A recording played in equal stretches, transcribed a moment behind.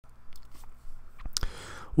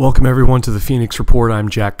Welcome everyone to the Phoenix Report. I'm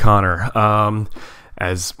Jack Connor.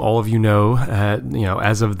 As all of you know,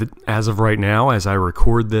 as of right now, as I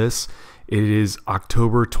record this, it is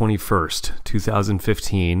October 21st,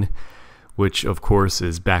 2015, which of course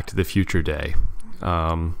is Back to the Future Day.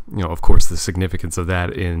 Of course, the significance of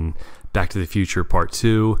that in Back to the Future Part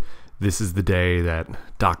 2. This is the day that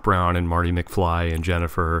Doc Brown and Marty McFly and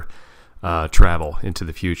Jennifer travel into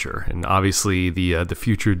the future, and obviously the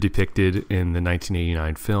future depicted in the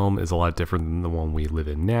 1989 film is a lot different than the one we live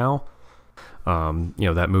in now.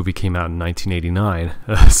 That movie came out in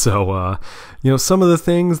 1989, so some of the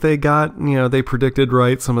things they got, they predicted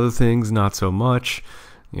right. Some of the things not so much.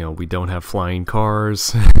 We don't have flying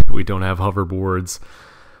cars, we don't have hoverboards,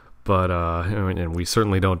 but and we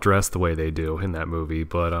certainly don't dress the way they do in that movie.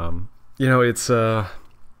 But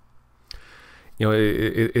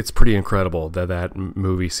it's pretty incredible that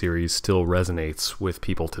movie series still resonates with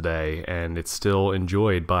people today, and it's still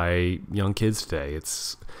enjoyed by young kids today.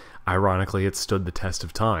 Ironically, it stood the test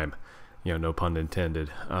of time, no pun intended.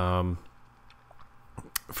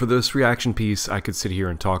 For this reaction piece, I could sit here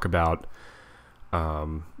and talk about,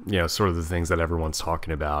 sort of the things that everyone's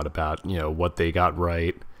talking about what they got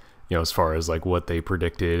right, as far as like what they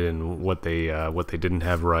predicted and what they didn't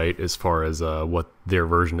have right, as far as what their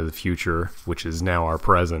version of the future, which is now our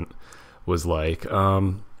present, was like.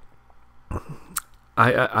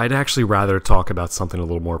 I'd actually rather talk about something a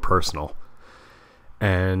little more personal,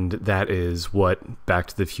 and that is what Back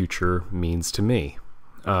to the Future means to me,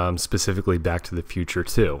 specifically Back to the Future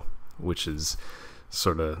 2, which is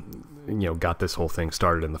sort of got this whole thing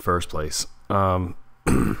started in the first place. The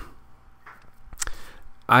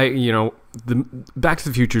Back to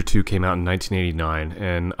the Future 2 came out in 1989,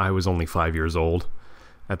 and I was only 5 years old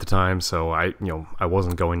at the time, so I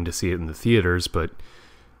wasn't going to see it in the theaters. But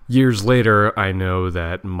years later, I know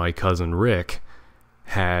that my cousin Rick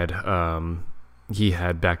had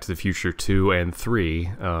Back to the Future 2 and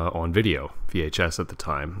 3 on video, VHS at the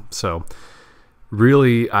time. So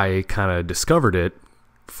really, I kind of discovered it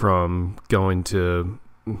from going to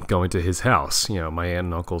his house, my aunt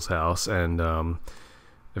and uncle's house, and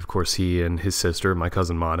of course, he and his sister, my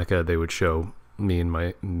cousin Monica, they would show me and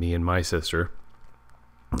my sister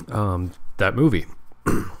that movie.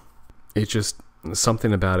 It just,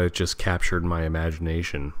 something about it just captured my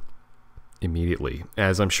imagination immediately,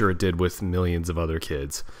 as I'm sure it did with millions of other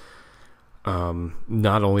kids.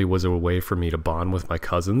 Not only was it a way for me to bond with my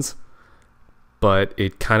cousins, but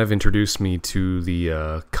it kind of introduced me to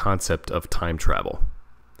the concept of time travel.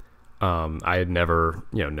 I had never,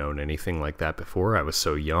 known anything like that before. I was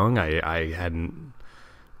so young. I hadn't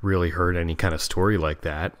really heard any kind of story like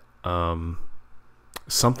that.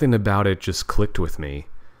 Something about it just clicked with me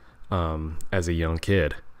as a young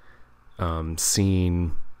kid,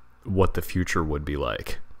 seeing what the future would be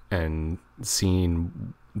like and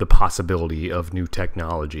seeing the possibility of new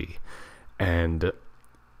technology. And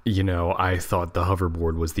I thought the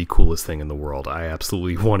hoverboard was the coolest thing in the world. I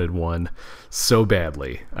absolutely wanted one so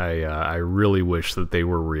badly. I really wish that they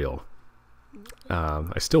were real.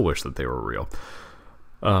 I still wish that they were real.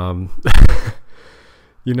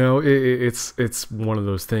 It's one of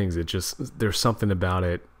those things. There's something about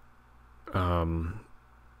it.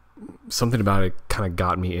 Something about it kind of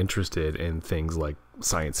got me interested in things like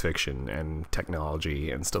science fiction and technology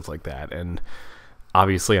and stuff like that. And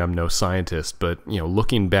obviously, I'm no scientist, but,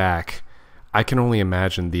 looking back, I can only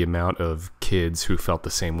imagine the amount of kids who felt the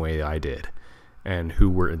same way I did and who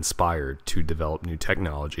were inspired to develop new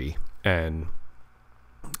technology and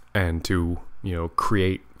to,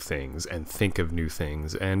 create things and think of new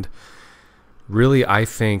things. And really, I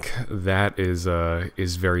think that is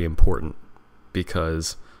very important,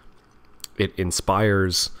 because it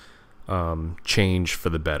inspires change for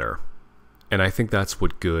the better. And I think that's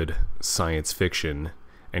what good science fiction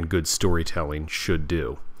and good storytelling should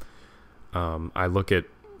do. I look at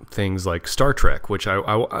things like Star Trek, which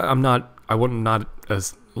I'm not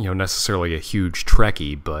as necessarily a huge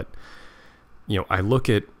Trekkie, but I look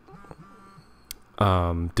at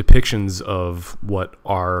depictions of what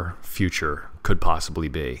our future could possibly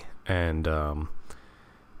be, and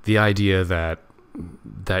the idea that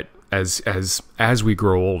as we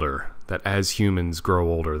grow older, that as humans grow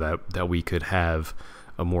older, that we could have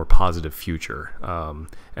a more positive future,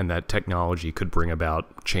 and that technology could bring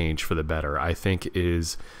about change for the better, I think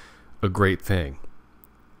is a great thing.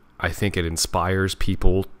 I think it inspires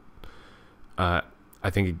people. I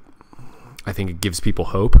think it gives people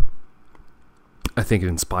hope. I think it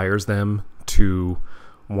inspires them to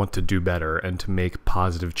want to do better and to make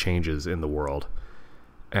positive changes in the world.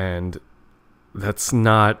 And that's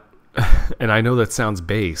not, and I know that sounds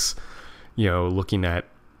base, looking at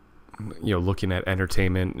looking at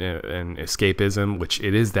entertainment and escapism, which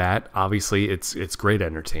it is that. Obviously, it's great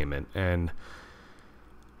entertainment. And,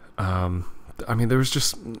 I mean, there's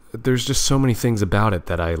just so many things about it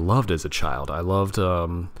that I loved as a child. I loved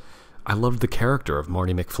the character of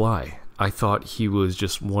Marty McFly. I thought he was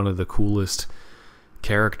just one of the coolest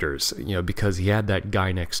characters, because he had that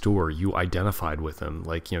guy next door. You identified with him.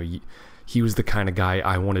 Like, he was the kind of guy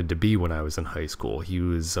I wanted to be when I was in high school. He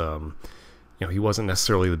was, he wasn't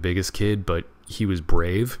necessarily the biggest kid, but he was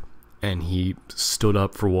brave and he stood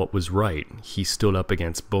up for what was right. He stood up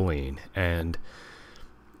against bullying, and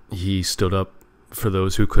he stood up for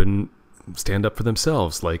those who couldn't stand up for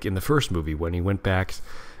themselves. Like in the first movie, when he went back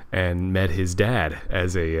and met his dad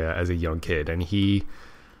as a young kid, and he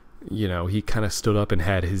kind of stood up and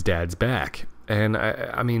had his dad's back. And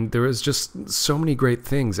I mean, there is just so many great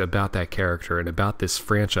things about that character and about this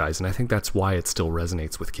franchise, and I think that's why it still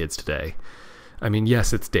resonates with kids today. I mean,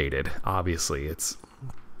 yes, it's dated, obviously.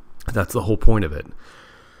 That's the whole point of it.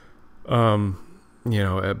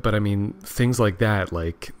 But I mean, things like that,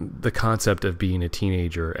 like the concept of being a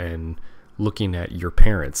teenager and looking at your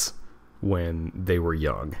parents when they were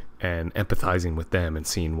young and empathizing with them and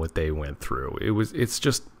seeing what they went through. It's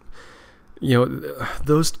just,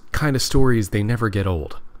 those kind of stories, they never get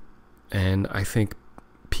old. And I think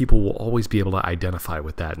people will always be able to identify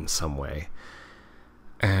with that in some way.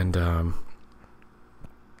 And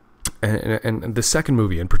the second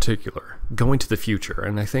movie in particular, Going to the Future.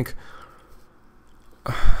 And I think,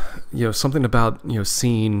 something about,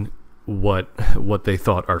 seeing what they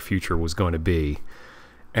thought our future was going to be.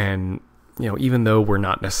 And, even though we're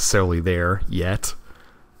not necessarily there yet,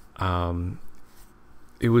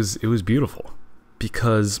 it was beautiful,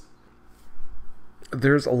 because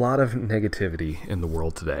there's a lot of negativity in the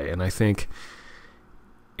world today. And I think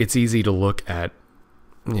it's easy to look at,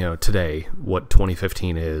 today, what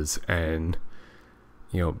 2015 is, and,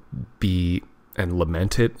 and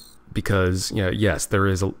lament it, because, yes, there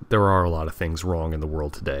are a lot of things wrong in the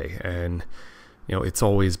world today, and, it's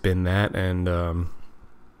always been that, and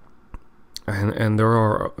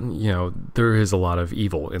there is a lot of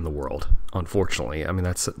evil in the world, unfortunately. I mean,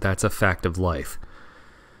 that's a fact of life.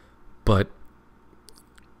 But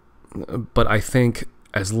I think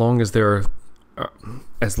as long as there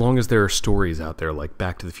are stories out there like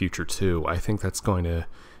Back to the Future 2, I think that's going to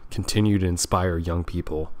continue to inspire young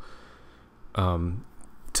people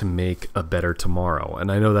to make a better tomorrow.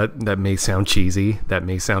 And I know that may sound cheesy, that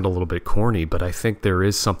may sound a little bit corny, but I think there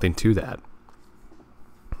is something to that.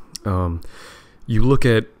 You look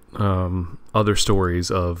at other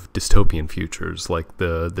stories of dystopian futures, like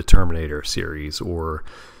the Terminator series, or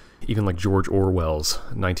even like George Orwell's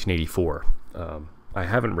 1984. I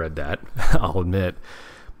haven't read that, I'll admit,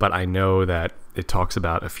 but I know that it talks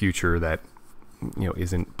about a future that,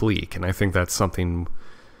 isn't bleak. And I think that's something,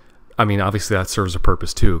 I mean, obviously that serves a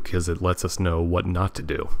purpose too, because it lets us know what not to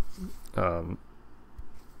do.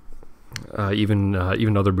 Even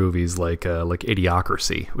other movies like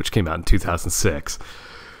Idiocracy, which came out in 2006,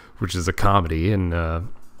 which is a comedy, and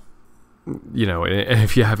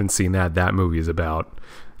if you haven't seen that movie is about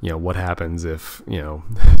what happens if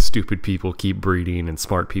stupid people keep breeding and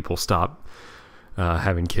smart people stop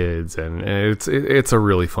having kids, and it's a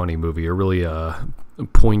really funny movie, a really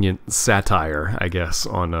poignant satire, I guess,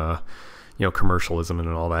 on commercialism and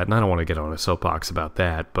all that. And I don't want to get on a soapbox about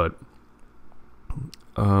that, but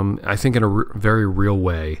I think in a very real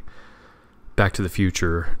way, Back to the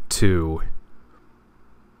Future 2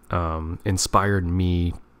 inspired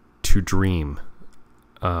me to dream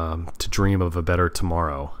of a better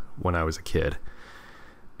tomorrow when I was a kid,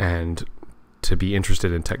 and to be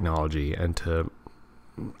interested in technology, and to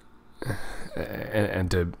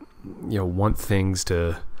want things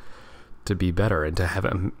to be better, and to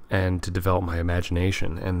have and to develop my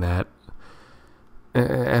imagination, and that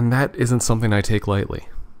isn't something I take lightly.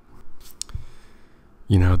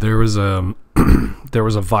 There was a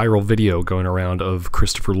viral video going around of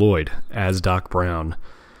Christopher Lloyd as Doc Brown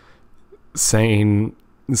saying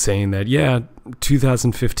that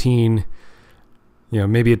 2015,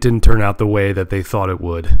 maybe it didn't turn out the way that they thought it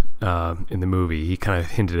would in the movie. He kind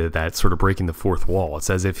of hinted at that, sort of breaking the fourth wall. It's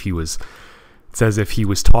as if he was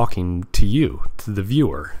talking to you, to the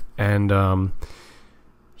viewer, and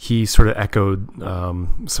he sort of echoed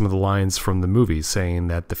some of the lines from the movie, saying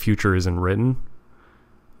that the future isn't written,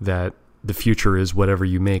 that the future is whatever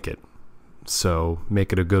you make it, so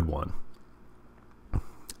make it a good one.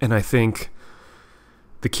 And I think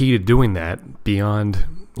the key to doing that, beyond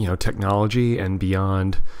technology and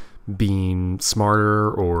beyond being smarter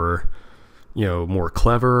or more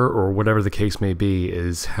clever or whatever the case may be,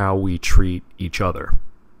 is how we treat each other.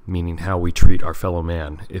 meaning how we treat our fellow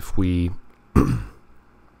man. If we,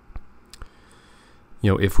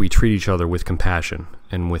 if we treat each other with compassion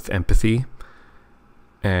and with empathy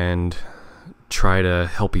and try to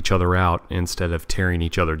help each other out instead of tearing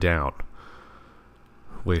each other down,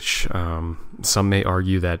 which some may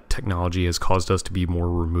argue that technology has caused us to be more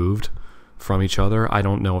removed from each other. I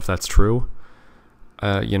don't know if that's true.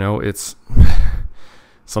 It's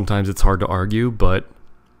sometimes it's hard to argue, but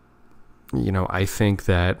I think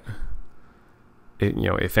that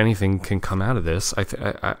if anything can come out of this,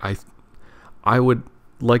 I would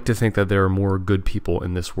like to think that there are more good people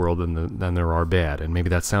in this world than there are bad, and maybe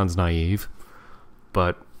that sounds naive,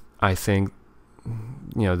 but I think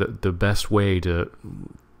the best way to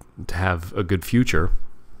have a good future,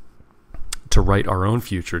 to write our own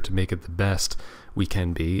future, to make it the best we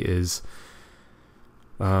can be, is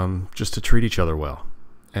just to treat each other well,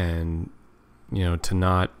 and to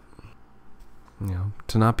not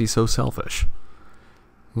be so selfish,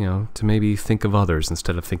 to maybe think of others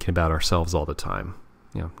instead of thinking about ourselves all the time.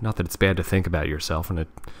 Not that it's bad to think about yourself and to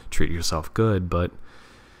treat yourself good, but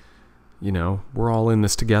we're all in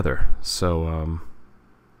this together. So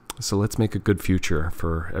let's make a good future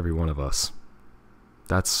for every one of us.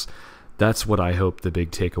 That's what I hope the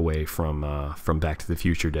big takeaway from Back to the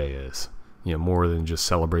Future Day is. More than just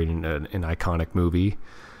celebrating an iconic movie,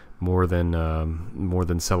 more than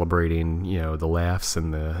celebrating the laughs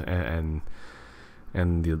and the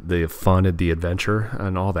fun and the adventure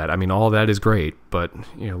and all that. I mean, all that is great, but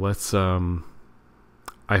let's.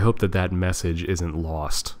 I hope that message isn't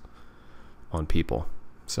lost on people.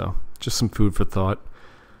 So just some food for thought.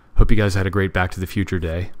 Hope you guys had a great Back to the Future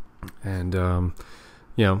Day, and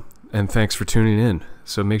and thanks for tuning in.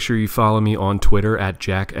 So make sure you follow me on Twitter at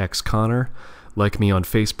jackxconnor, like me on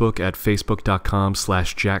Facebook at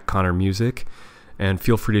facebook.com/jackconnormusic, and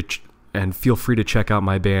feel free to check out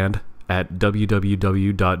my band at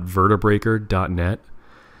www.vertebreaker.net.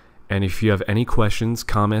 And if you have any questions,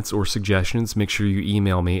 comments, or suggestions, make sure you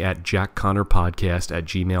email me at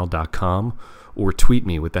jackconnorpodcast@gmail.com or tweet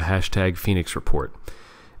me with the hashtag Phoenix Report.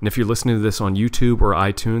 And if you're listening to this on YouTube or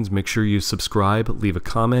iTunes, make sure you subscribe, leave a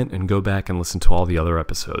comment, and go back and listen to all the other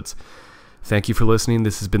episodes. Thank you for listening.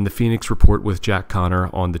 This has been the Phoenix Report with Jack Connor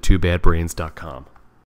on the twobadbrains.com.